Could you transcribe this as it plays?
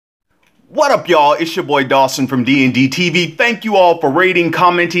What up, y'all? It's your boy Dawson from D&D TV. Thank you all for rating,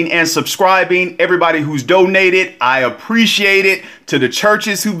 commenting, and subscribing. Everybody who's donated, I appreciate it. To the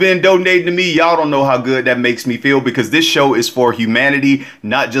churches who've been donating to me, y'all don't know how good that makes me feel, because this show is for humanity,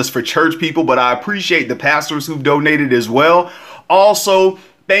 not just for church people, but I appreciate the pastors who've donated as well. Also,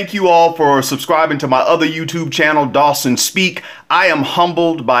 thank you all for subscribing to my other YouTube channel, Dawson Speak. I am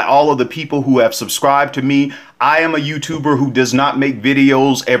humbled by all of the people who have subscribed to me. I am a YouTuber who does not make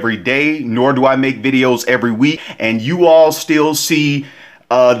videos every day, nor do I make videos every week. And you all still see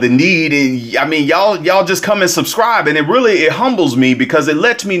the need. And I mean, y'all just come and subscribe, and it humbles me, because it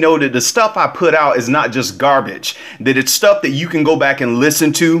lets me know that the stuff I put out is not just garbage, that it's stuff that you can go back and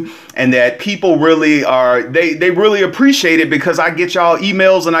listen to, and that people really are, they really appreciate it, because I get y'all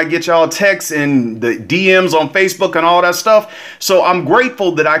emails and I get y'all texts and the DMs on Facebook and all that stuff. So I'm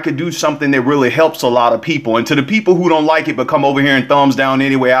grateful that I could do something that really helps a lot of people. And to the people who don't like it but come over here and thumbs down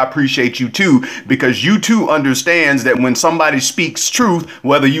anyway, I appreciate you too, because you too understands that when somebody speaks truth,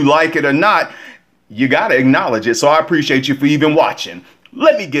 whether you like it or not, you got to acknowledge it. So I appreciate you for even watching.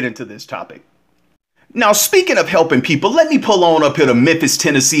 Let me get into this topic. Now, speaking of helping people, let me pull on up here to Memphis,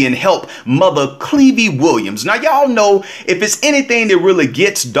 Tennessee and help Mother Clevie Williams. Now, y'all know, if it's anything that really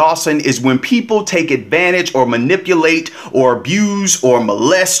gets Dawson, is when people take advantage or manipulate or abuse or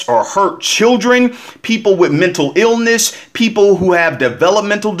molest or hurt children, people with mental illness, people who have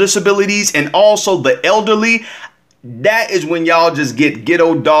developmental disabilities, and also the elderly. That is when y'all just get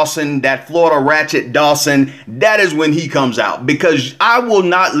ghetto Dawson, that Florida ratchet Dawson. That is when he comes out, because I will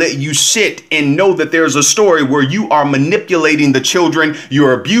not let you sit and know that there's a story where you are manipulating the children,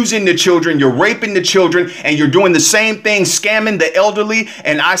 you're abusing the children, you're raping the children, and you're doing the same thing, scamming the elderly,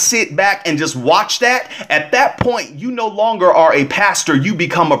 and I sit back and just watch that. At that point, you no longer are a pastor, you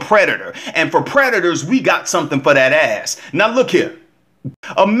become a predator. And for predators, we got something for that ass. Now look here.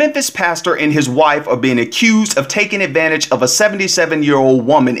 A Memphis pastor and his wife are being accused of taking advantage of a 77-year-old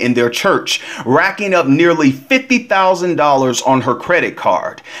woman in their church, racking up nearly $50,000 on her credit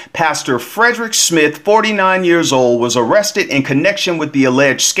card. Pastor Frederick Smith, 49 years old, was arrested in connection with the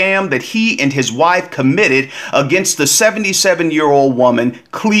alleged scam that he and his wife committed against the 77-year-old woman,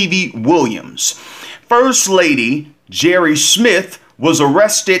 Clevie Williams. First Lady Jerry Smith was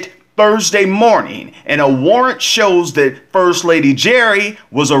arrested Thursday morning, and a warrant shows that First Lady Jerry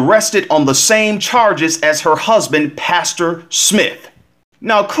was arrested on the same charges as her husband, Pastor Smith.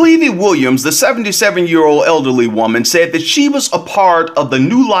 Now, Clevie Williams, the 77-year-old elderly woman, said that she was a part of the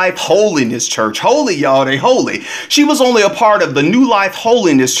New Life Holiness Church. Holy, y'all, they holy. She was only a part of the New Life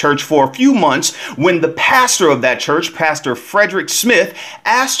Holiness Church for a few months when the pastor of that church, Pastor Frederick Smith,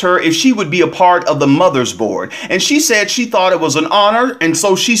 asked her if she would be a part of the Mothers Board. And she said she thought it was an honor, and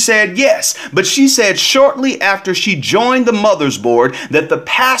so she said yes. But she said shortly after she joined the Mothers Board that the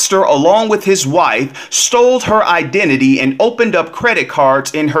pastor, along with his wife, stole her identity and opened up credit cards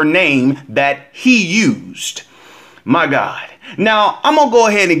in her name that he used. My God. Now, I'm gonna go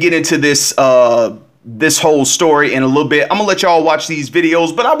ahead and get into this this whole story in a little bit. I'm gonna let y'all watch these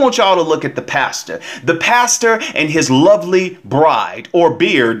videos, but I want y'all to look at the pastor. The pastor and his lovely bride, or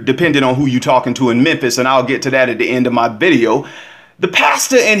beard, depending on who you're talking to in Memphis, and I'll get to that at the end of my video. The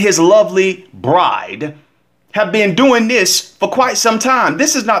pastor and his lovely bride have been doing this for quite some time.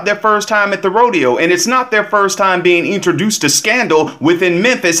 This is not their first time at the rodeo, and it's not their first time being introduced to scandal within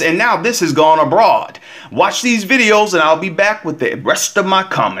Memphis, and now this has gone abroad. Watch these videos and I'll be back with the rest of my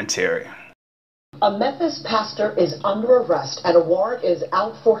commentary. A Memphis pastor is under arrest and a warrant is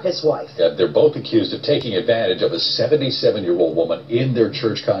out for his wife. Yeah, they're both accused of taking advantage of a 77-year-old woman in their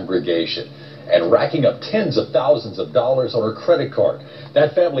church congregation and racking up tens of thousands of dollars on her credit card.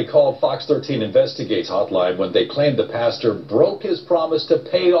 That family called Fox 13 Investigates hotline when they claimed the pastor broke his promise to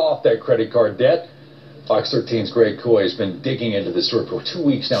pay off that credit card debt. Fox 13's Greg Coy has been digging into this story for 2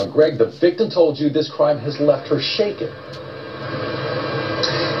 weeks now. Greg, the victim told you this crime has left her shaken.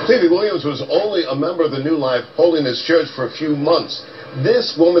 Clevie Williams was only a member of the New Life Holiness Church for a few months.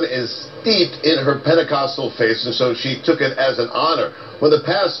 This woman is steeped in her Pentecostal faith, and so she took it as an honor when the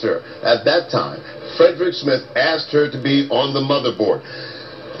pastor at that time, Frederick Smith, asked her to be on the mother board.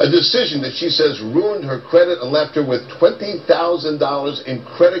 A decision that she says ruined her credit and left her with $20,000 in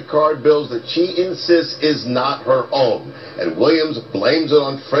credit card bills that she insists is not her own. And Williams blames it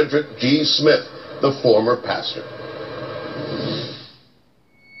on Frederick G. Smith, the former pastor.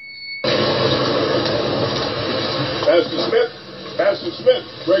 Pastor Smith,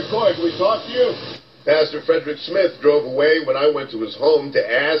 Greg Coy, can we talk to you? Pastor Frederick Smith drove away when I went to his home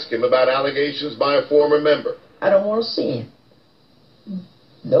to ask him about allegations by a former member. I don't want to see him.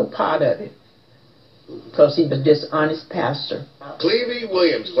 No part of it. because he's a dishonest pastor. Clevie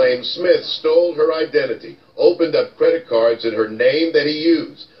Williams claims Smith stole her identity, opened up credit cards in her name that he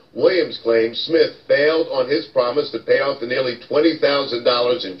used. Williams claims Smith failed on his promise to pay off the nearly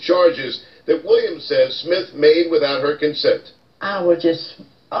 $20,000 in charges that Williams says Smith made without her consent. I was just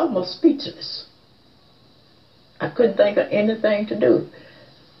almost speechless. I couldn't think of anything to do.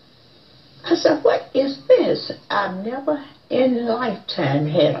 I said, what is this? I've never in a lifetime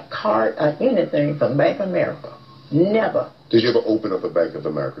had a card or anything from Bank of America. Never. Did you ever open up a Bank of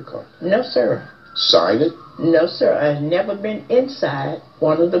America card? No, sir. Sign it? No, sir. I've never been inside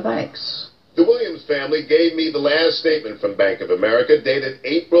one of the banks. The Williams family gave me the last statement from Bank of America dated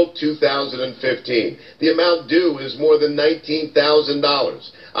April 2015. The amount due is more than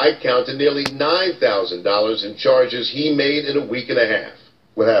 $19,000. I counted nearly $9,000 in charges he made in a week and a half.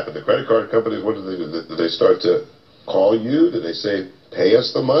 What happened? The credit card companies, what did they do? Did they start to call you? Did they say, pay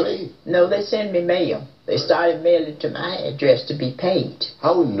us the money? No, they sent me mail. They started mailing to my address to be paid.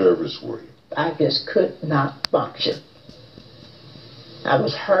 How nervous were you? I just could not function. I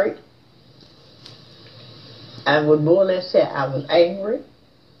was hurt. I would more or less say I was angry.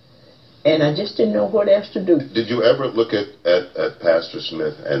 And I just didn't know what else to do. Did you ever look at Pastor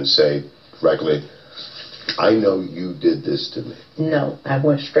Smith and say, frankly, I know you did this to me? No, I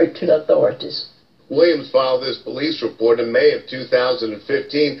went straight to the authorities. Williams filed this police report in May of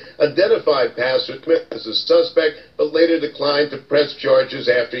 2015, identified Pastor Smith as a suspect, but later declined to press charges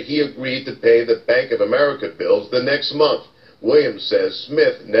after he agreed to pay the Bank of America bills the next month. Williams says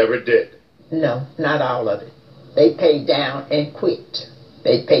Smith never did. No, not all of it. They paid down and quit.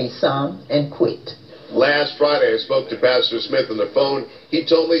 They paid some and quit. Last Friday, I spoke to Pastor Smith on the phone. He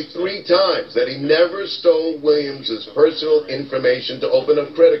told me 3 times that he never stole Williams' personal information to open a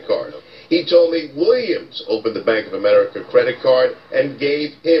credit card. He told me Williams opened the Bank of America credit card and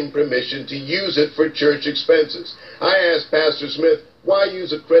gave him permission to use it for church expenses. I asked Pastor Smith, why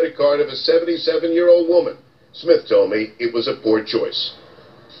use a credit card of a 77-year-old woman? Smith told me it was a poor choice.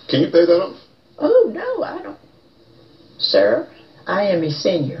 Can you pay that off? Oh, no, I don't. Sir, I am a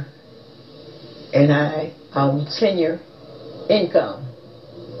senior, and I own senior income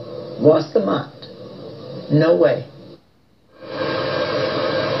once a month. No way.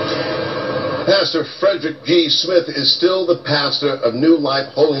 Pastor Frederick G. Smith is still the pastor of New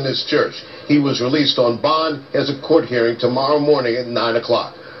Life Holiness Church. He was released on bond. He has a court hearing tomorrow morning at 9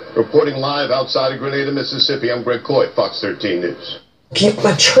 o'clock. Reporting live outside of Grenada, Mississippi, I'm Greg Coy, Fox 13 News.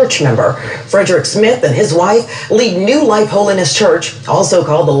 A church member, Frederick Smith, and his wife lead New Life Holiness Church, also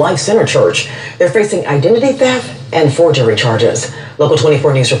called the Life Center Church. They're facing identity theft and forgery charges. Local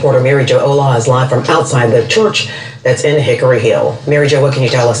 24 News reporter Mary Jo Ola is live from outside the church that's in Hickory Hill. Mary Jo, what can you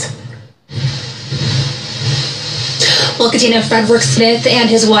tell us? Well, Katina, Frederick Smith and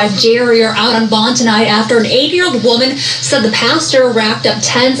his wife Jerry are out on bond tonight after an 80-year-old woman said the pastor racked up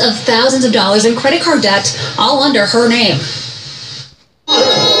tens of thousands of dollars in credit card debt, all under her name.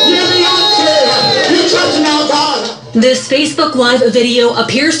 This Facebook Live video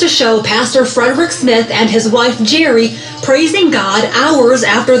appears to show Pastor Frederick Smith and his wife Jerry praising God hours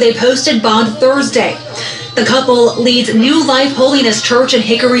after they posted bond Thursday. The couple leads New Life Holiness Church in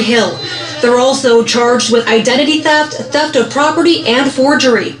Hickory Hill. They're also charged with identity theft, theft of property, and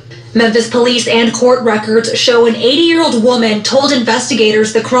forgery. Memphis police and court records show an 80-year-old woman told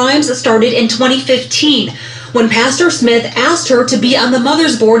investigators the crimes started in 2015 when Pastor Smith asked her to be on the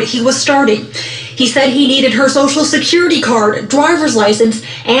mother's board he was starting. He said he needed her social security card, driver's license,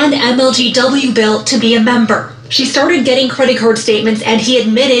 and MLGW bill to be a member. She started getting credit card statements and he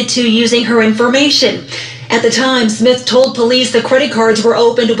admitted to using her information. At the time, Smith told police the credit cards were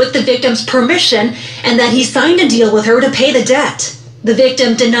opened with the victim's permission and that he signed a deal with her to pay the debt. The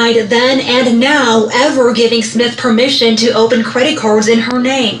victim denied then and now ever giving Smith permission to open credit cards in her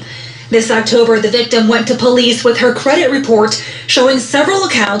name. This October, the victim went to police with her credit report showing several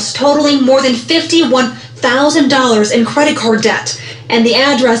accounts totaling more than $51,000 in credit card debt, and the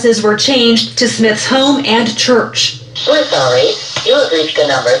addresses were changed to Smith's home and church. We're sorry. You have reached a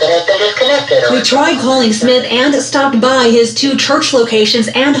number that has been disconnected. We tried calling Smith and stopped by his 2 church locations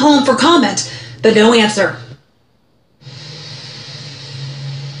and home for comment, but no answer.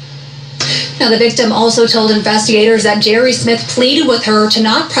 Now, the victim also told investigators that Jerry Smith pleaded with her to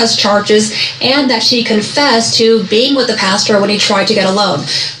not press charges and that she confessed to being with the pastor when he tried to get a loan.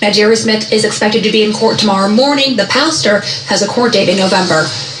 Now, Jerry Smith is expected to be in court tomorrow morning. The pastor has a court date in November.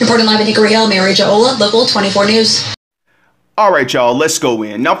 Reporting live in Hickory Hill, Mary Jo Ola, Local 24 News. All right, y'all, let's go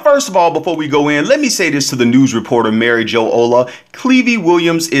in. Now, first of all, before we go in, let me say this to the news reporter, Mary Jo Ola. Clevie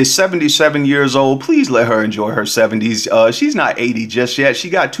Williams is 77 years old. Please let her enjoy her 70s. She's not 80 just yet.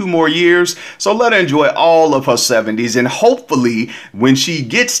 She got 2 more years. So let her enjoy all of her 70s. And hopefully when she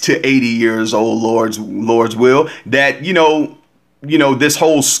gets to 80 years old, Lord's will, that, you know, this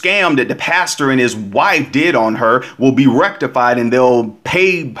whole scam that the pastor and his wife did on her will be rectified and they'll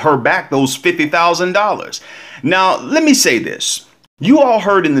pay her back those $50,000. Now, let me say this. You all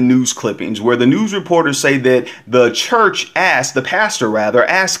heard in the news clippings where the news reporters say that the church asked, the pastor rather,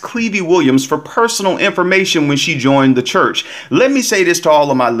 asked Clevie Williams for personal information when she joined the church. Let me say this to all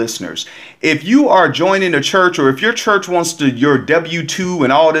of my listeners. If you are joining a church, or if your church wants your W-2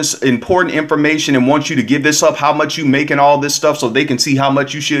 and all this important information and wants you to give this up, how much you make and all this stuff so they can see how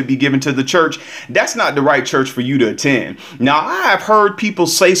much you should be giving to the church, that's not the right church for you to attend. Now, I've heard people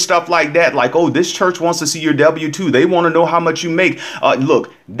say stuff like that, like, oh, this church wants to see your W-2. They want to know how much you make.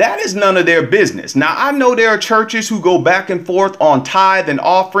 Look, that is none of their business. Now, I know there are churches who go back and forth on tithe and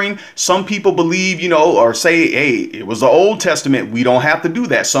offering. Some people believe, or say, hey, it was the Old Testament. We don't have to do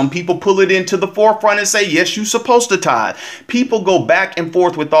that. Some people pull it into the forefront and say, yes, you're supposed to tithe. People go back and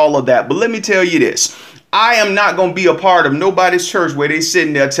forth with all of that. But let me tell you this. I am not going to be a part of nobody's church where they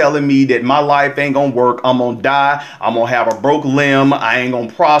sitting there telling me that my life ain't going to work. I'm going to die. I'm going to have a broke limb. I ain't going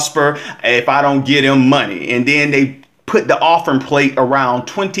to prosper if I don't get them money. And then they put the offering plate around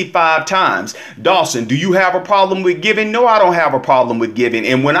 25 times. Dawson, do you have a problem with giving? No, I don't have a problem with giving.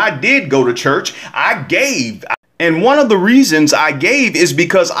 And when I did go to church, I gave. And one of the reasons I gave is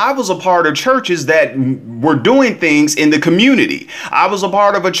because I was a part of churches that were doing things in the community. I was a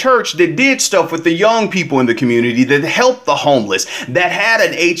part of a church that did stuff with the young people in the community, that helped the homeless, that had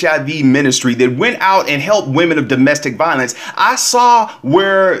an HIV ministry, that went out and helped women of domestic violence. I saw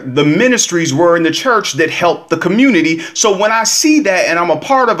where the ministries were in the church that helped the community. So when I see that and I'm a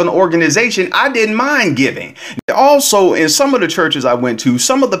part of an organization, I didn't mind giving. Also, in some of the churches I went to,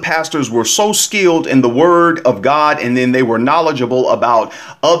 some of the pastors were so skilled in the word of God, and then they were knowledgeable about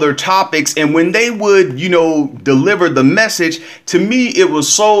other topics. And when they would, deliver the message to me,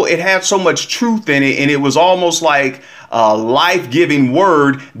 it had so much truth in it. And it was almost like a life-giving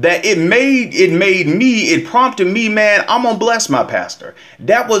word that it prompted me, man, I'm gonna bless my pastor.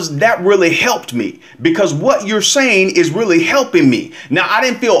 That really helped me, because what you're saying is really helping me. Now, I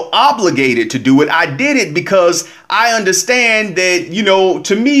didn't feel obligated to do it. I did it because I understand that,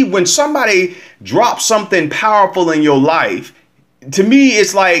 to me, when somebody drops something powerful in your life, to me,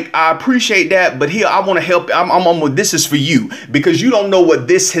 it's like, I appreciate that, but here, I want to help. This is for you, because you don't know what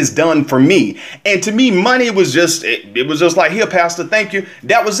this has done for me. And to me, money was just, it was just like, here, pastor, thank you.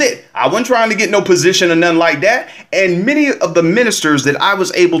 That was it. I wasn't trying to get no position or nothing like that. And many of the ministers that I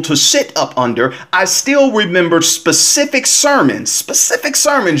was able to sit up under, I still remember specific sermons,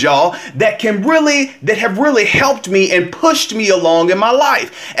 y'all, that have really helped me and pushed me along in my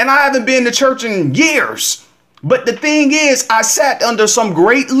life. And I haven't been to church in years. But the thing is, I sat under some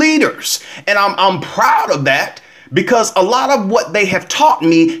great leaders, and I'm proud of that, because a lot of what they have taught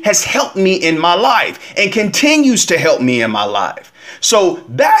me has helped me in my life and continues to help me in my life. So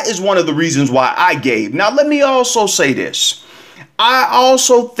that is one of the reasons why I gave. Now, let me also say this. I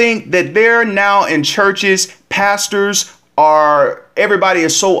also think that there now in churches, everybody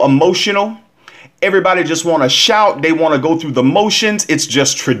is so emotional. Everybody just want to shout. They want to go through the motions. It's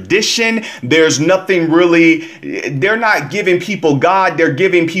just tradition. There's nothing really. They're not giving people God. They're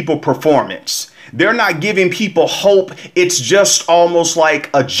giving people performance. They're not giving people hope. It's just almost like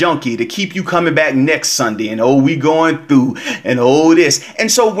a junkie to keep you coming back next Sunday. And oh, we going through, and oh, this.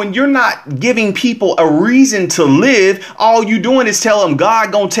 And so when you're not giving people a reason to live, all you doing is tell them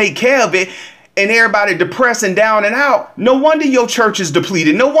God gonna take care of it. And everybody depressed and down and out. No wonder your church is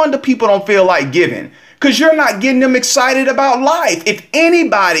depleted. No wonder people don't feel like giving, because you're not getting them excited about life. If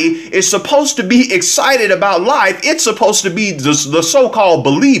anybody is supposed to be excited about life, it's supposed to be the so-called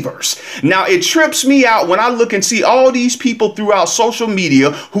believers. Now, it trips me out when I look and see all these people throughout social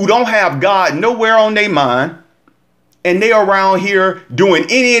media who don't have God nowhere on their mind. And they're around here doing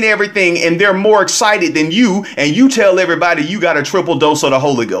any and everything, and they're more excited than you, and you tell everybody you got a triple dose of the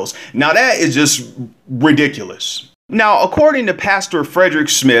Holy Ghost. Now, that is just ridiculous. Now, according to Pastor Frederick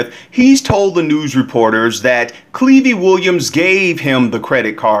Smith, he's told the news reporters that Clevie Williams gave him the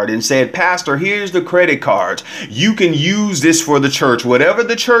credit card and said, Pastor, here's the credit card. You can use this for the church. Whatever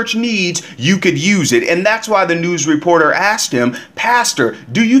the church needs, you could use it. And that's why the news reporter asked him, Pastor,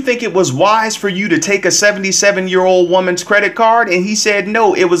 do you think it was wise for you to take a 77-year-old woman's credit card? And he said,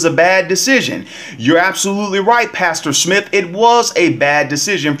 no, it was a bad decision. You're absolutely right, Pastor Smith. It was a bad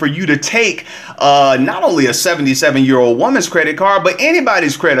decision for you to take not only a 77 77-year-old woman's credit card, but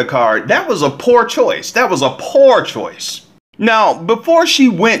anybody's credit card. That was a poor choice. That was a poor choice. Now, before she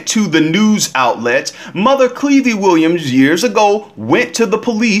went to the news outlets, Mother Clevie Williams years ago went to the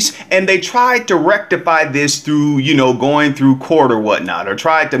police and they tried to rectify this through, going through court or whatnot, or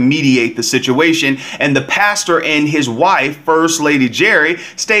tried to mediate the situation. And the pastor and his wife, First Lady Jerry,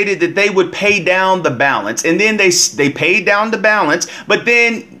 stated that they would pay down the balance. And then they paid down the balance, but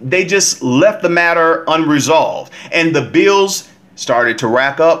then they just left the matter unresolved. And the bills started to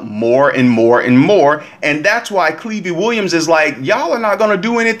rack up more and more and more. And that's why Clevie Williams is like, y'all are not going to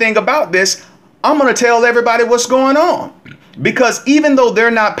do anything about this. I'm going to tell everybody what's going on. Because even though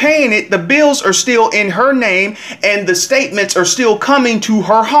they're not paying it, the bills are still in her name and the statements are still coming to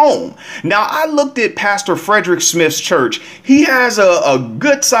her home. Now, I looked at Pastor Frederick Smith's church. He has a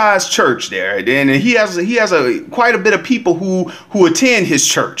good sized church there. And he has quite a bit of people who attend his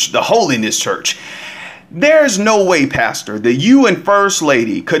church, the Holiness Church. There's no way, Pastor, that you and First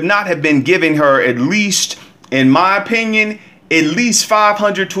Lady could not have been giving her at least, in my opinion, at least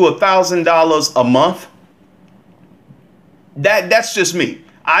 $500 to $1,000 a month. That's just me.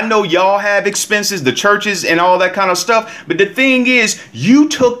 I know y'all have expenses, the churches and all that kind of stuff. But the thing is, you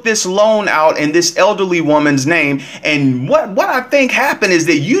took this loan out in this elderly woman's name. And what I think happened is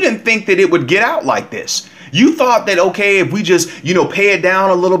that you didn't think that it would get out like this. You thought that, okay, if we just, pay it down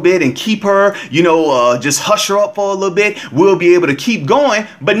a little bit and keep her, just hush her up for a little bit, we'll be able to keep going.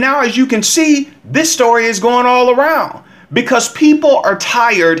 But now, as you can see, this story is going all around because people are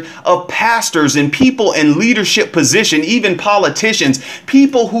tired of pastors and people in leadership position, even politicians,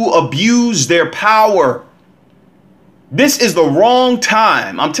 people who abuse their power. This is the wrong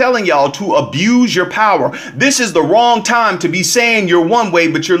time, I'm telling y'all, to abuse your power. This is the wrong time to be saying you're one way,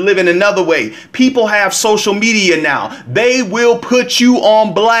 but you're living another way. People have social media now. They will put you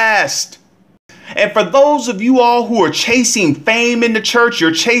on blast. And for those of you all who are chasing fame in the church,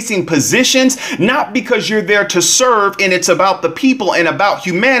 you're chasing positions, not because you're there to serve and it's about the people and about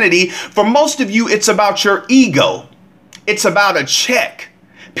humanity. For most of you, it's about your ego. It's about a check.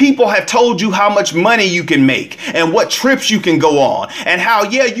 People have told you how much money you can make and what trips you can go on and how,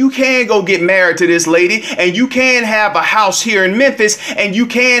 yeah, you can go get married to this lady and you can have a house here in Memphis and you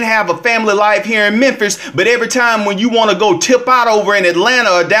can have a family life here in Memphis. But every time when you want to go tip out over in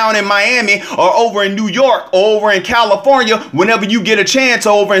Atlanta or down in Miami or over in New York or over in California, whenever you get a chance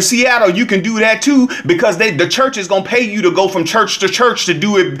over in Seattle, you can do that too, because the church is going to pay you to go from church to church to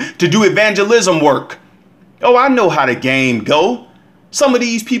do evangelism work. Oh, I know how the game go. Some of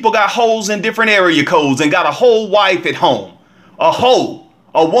these people got hoes in different area codes and got a whole wife at home.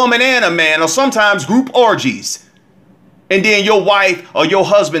 A woman and a man, or sometimes group orgies. And then your wife or your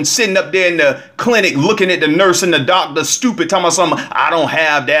husband sitting up there in the clinic looking at the nurse and the doctor stupid, talking about something, I don't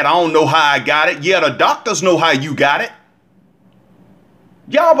have that, I don't know how I got it. Yeah, the doctors know how you got it.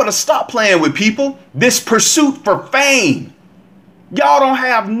 Y'all better stop playing with people. This pursuit for fame. Y'all don't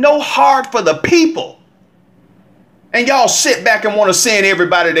have no heart for the people. And y'all sit back and want to send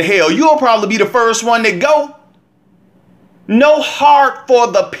everybody to hell. You'll probably be the first one to go. No heart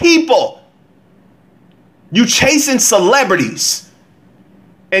for the people. You chasing celebrities.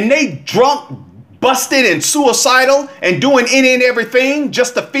 And they drunk, busted, and suicidal and doing any and everything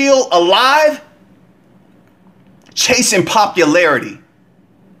just to feel alive. Chasing popularity.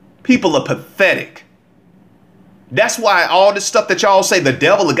 People are pathetic. That's why all this stuff that y'all say, the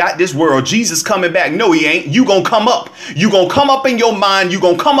devil got this world, Jesus coming back. No, he ain't. You gonna come up. You gonna come up in your mind. You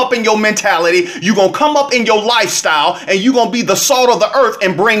gonna come up in your mentality. You gonna come up in your lifestyle, and you gonna be the salt of the earth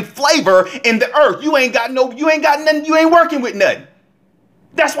and bring flavor in the earth. You ain't got nothing. You ain't working with nothing.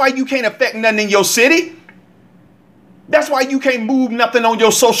 That's why you can't affect nothing in your city. That's why you can't move nothing on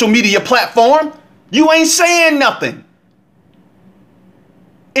your social media platform. You ain't saying nothing.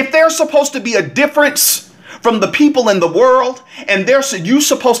 If there's supposed to be a difference from the people in the world, and you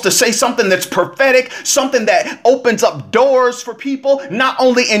supposed to say something that's prophetic, something that opens up doors for people, not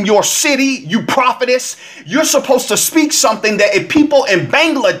only in your city, you prophetess, you're supposed to speak something that if people in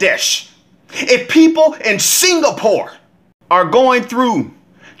Bangladesh, if people in Singapore are going through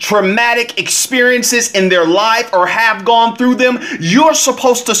traumatic experiences in their life or have gone through them, you're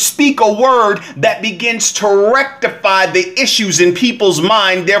supposed to speak a word that begins to rectify the issues in people's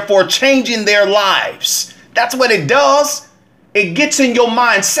mind, therefore changing their lives. That's what it does. It gets in your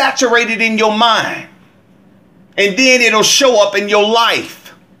mind, saturated in your mind. And then it'll show up in your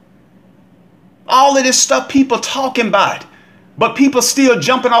life. All of this stuff people talking about, but people still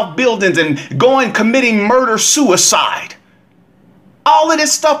jumping off buildings and committing murder, suicide. All of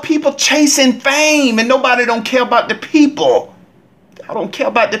this stuff, people chasing fame, and nobody don't care about the people. I don't care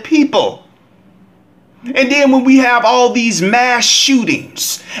about the people. And then when we have all these mass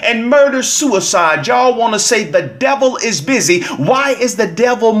shootings and murder suicide, y'all want to say the devil is busy. Why is the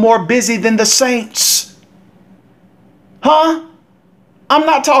devil more busy than the saints? Huh? I'm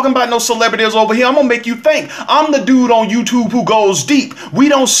not talking about no celebrities over here. I'm going to make you think. I'm the dude on YouTube who goes deep. We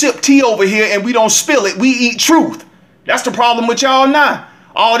don't sip tea over here and we don't spill it. We eat truth. That's the problem with y'all now.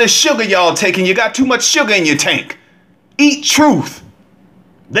 All this sugar y'all taking, you got too much sugar in your tank. Eat truth.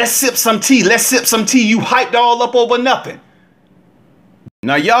 Let's sip some tea. Let's sip some tea. You hyped all up over nothing.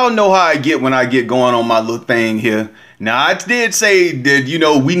 Now, y'all know how I get when I get going on my little thing here. Now, I did say that, you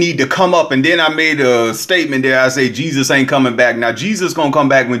know, we need to come up. And then I made a statement there. I say Jesus ain't coming back. Now, Jesus going to come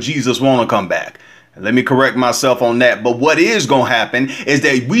back when Jesus want to come back. Let me correct myself on that. But what is going to happen is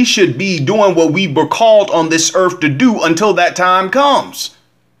that we should be doing what we were called on this earth to do until that time comes.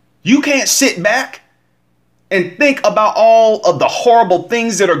 You can't sit back and think about all of the horrible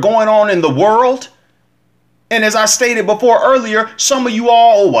things that are going on in the world. And as I stated before earlier, some of you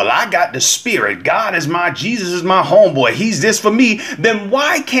all, oh, well, I got the spirit. God is Jesus is my homeboy. He's this for me. Then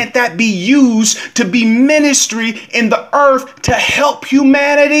why can't that be used to be ministry in the earth to help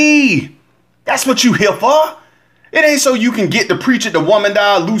humanity? That's what you here for. It ain't so you can get to preach at the woman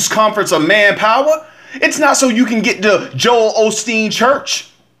die, loose conference of manpower. It's not so you can get to Joel Osteen Church.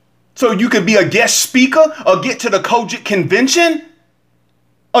 So you could be a guest speaker or get to the Kojic convention.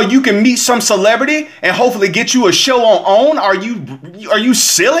 Or you can meet some celebrity and hopefully get you a show on OWN. Are you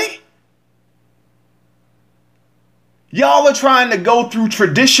silly? Y'all are trying to go through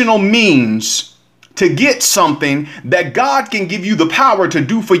traditional means to get something that God can give you the power to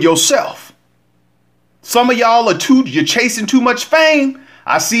do for yourself. Some of y'all you're chasing too much fame.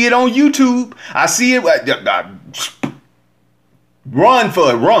 I see it on YouTube. I see it. Run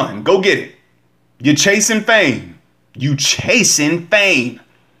for it. Run. Go get it. You're chasing fame. You chasing fame.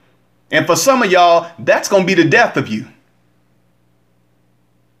 And for some of y'all, that's going to be the death of you.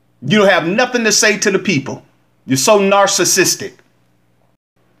 You don't have nothing to say to the people. You're so narcissistic.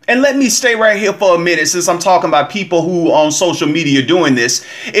 And let me stay right here for a minute since I'm talking about people who on social media doing this.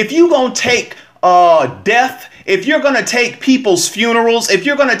 If you're going to take death, if you're going to take people's funerals, if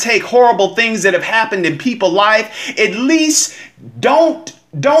you're going to take horrible things that have happened in people's life, at least don't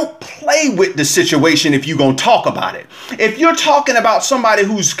play with the situation if you're going to talk about it. If you're talking about somebody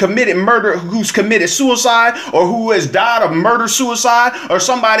who's committed murder, who's committed suicide, or who has died of murder suicide, or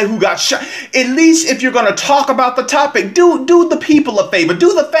somebody who got shot, at least if you're going to talk about the topic, do the people a favor,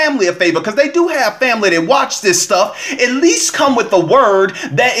 do the family a favor, because they do have family that watch this stuff. At least come with the word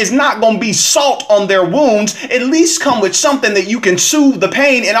that is not going to be salt on their wounds. At least come with something that you can soothe the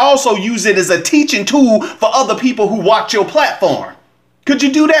pain and also use it as a teaching tool for other people who watch your platform. Could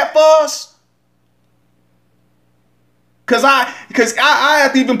you do that for us? Because I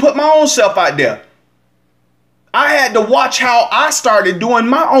have to even put my own self out there. I had to watch how I started doing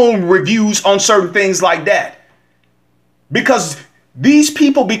my own reviews on certain things like that. Because these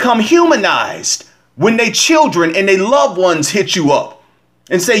people become humanized when they children and they loved ones hit you up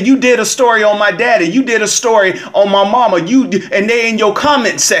and say, you did a story on my daddy, you did a story on my mama, and they in your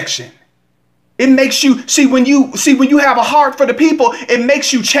comment section. It makes you see when you have a heart for the people, it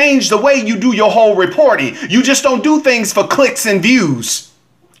makes you change the way you do your whole reporting. You just don't do things for clicks and views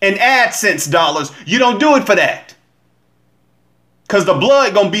and AdSense dollars. You don't do it for that. Because the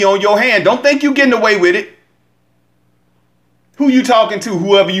blood gonna be on your hand. Don't think you getting away with it. Who you talking to?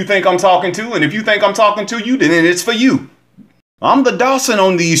 Whoever you think I'm talking to. And if you think I'm talking to you, then it's for you. I'm the Dawson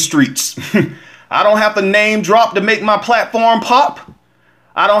on these streets. I don't have to name drop to make my platform pop.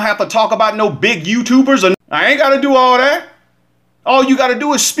 I don't have to talk about no big YouTubers. I ain't got to do all that. All you got to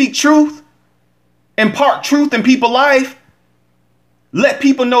do is speak truth, impart truth in people's life, let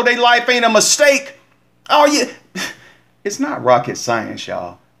people know their life ain't a mistake. Oh, yeah. It's not rocket science,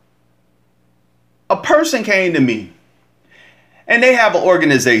 y'all. A person came to me and they have an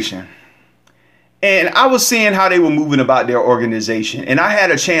organization. And I was seeing how they were moving about their organization. And I had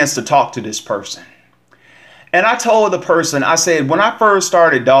a chance to talk to this person. And I told the person, I said, when I first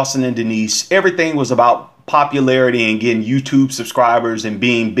started Dawson and Denise, everything was about popularity and getting YouTube subscribers and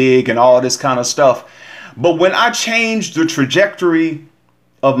being big and all this kind of stuff. But when I changed the trajectory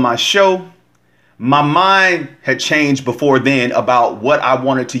of my show, my mind had changed before then about what I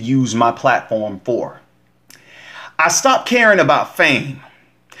wanted to use my platform for. I stopped caring about fame.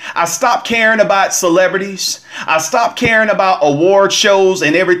 I stopped caring about celebrities. I stopped caring about award shows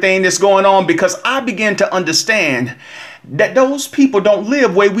and everything that's going on because I began to understand that those people don't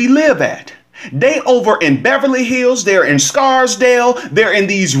live where we live at. They over in Beverly Hills, they're in Scarsdale, they're in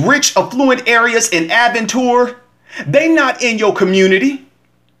these rich affluent areas in Aventura. They not in your community.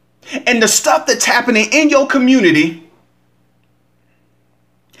 And the stuff that's happening in your community,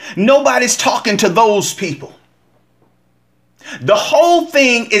 nobody's talking to those people. The whole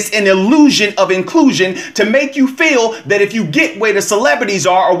thing is an illusion of inclusion to make you feel that if you get where the celebrities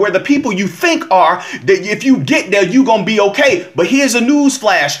are or where the people you think are, that if you get there, you're going to be okay. But here's a news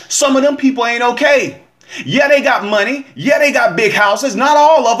flash. Some of them people ain't okay. Yeah, they got money. Yeah, they got big houses. Not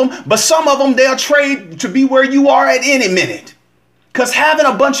all of them, but some of them, they'll trade to be where you are at any minute. Because having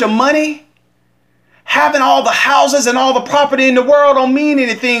a bunch of money, having all the houses and all the property in the world don't mean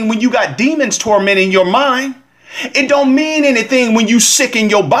anything when you got demons tormenting your mind. It don't mean anything when you sick in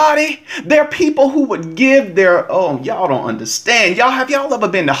your body. There are people who would give their, oh, y'all don't understand. Have y'all ever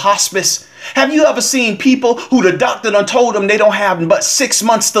been to hospice? Have you ever seen people who the doctor done told them they don't have but 6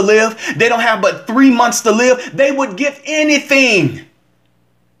 months to live? They don't have but 3 months to live. They would give anything.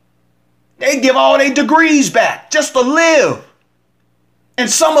 They give all their degrees back just to live. And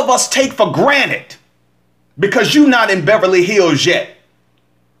some of us take for granted because you're not in Beverly Hills yet.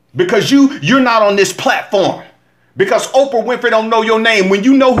 Because you're not on this platform. Because Oprah Winfrey don't know your name. When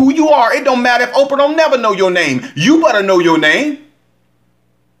you know who you are, it don't matter if Oprah don't never know your name. You better know your name.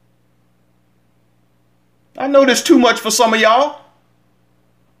 I know this too much for some of y'all.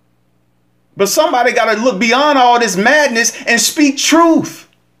 But somebody got to look beyond all this madness and speak truth.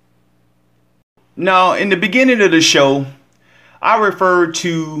 Now, in the beginning of the show, I referred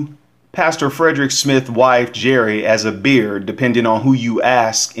to Pastor Frederick Smith's wife, Jerry, as a beard, depending on who you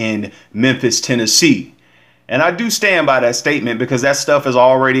ask in Memphis, Tennessee. And I do stand by that statement because that stuff is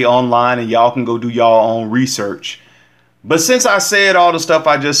already online and y'all can go do y'all own research. But since I said all the stuff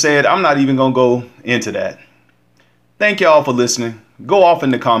I just said, I'm not even going to go into that. Thank y'all for listening. Go off in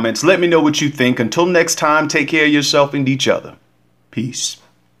the comments. Let me know what you think. Until next time, take care of yourself and each other. Peace.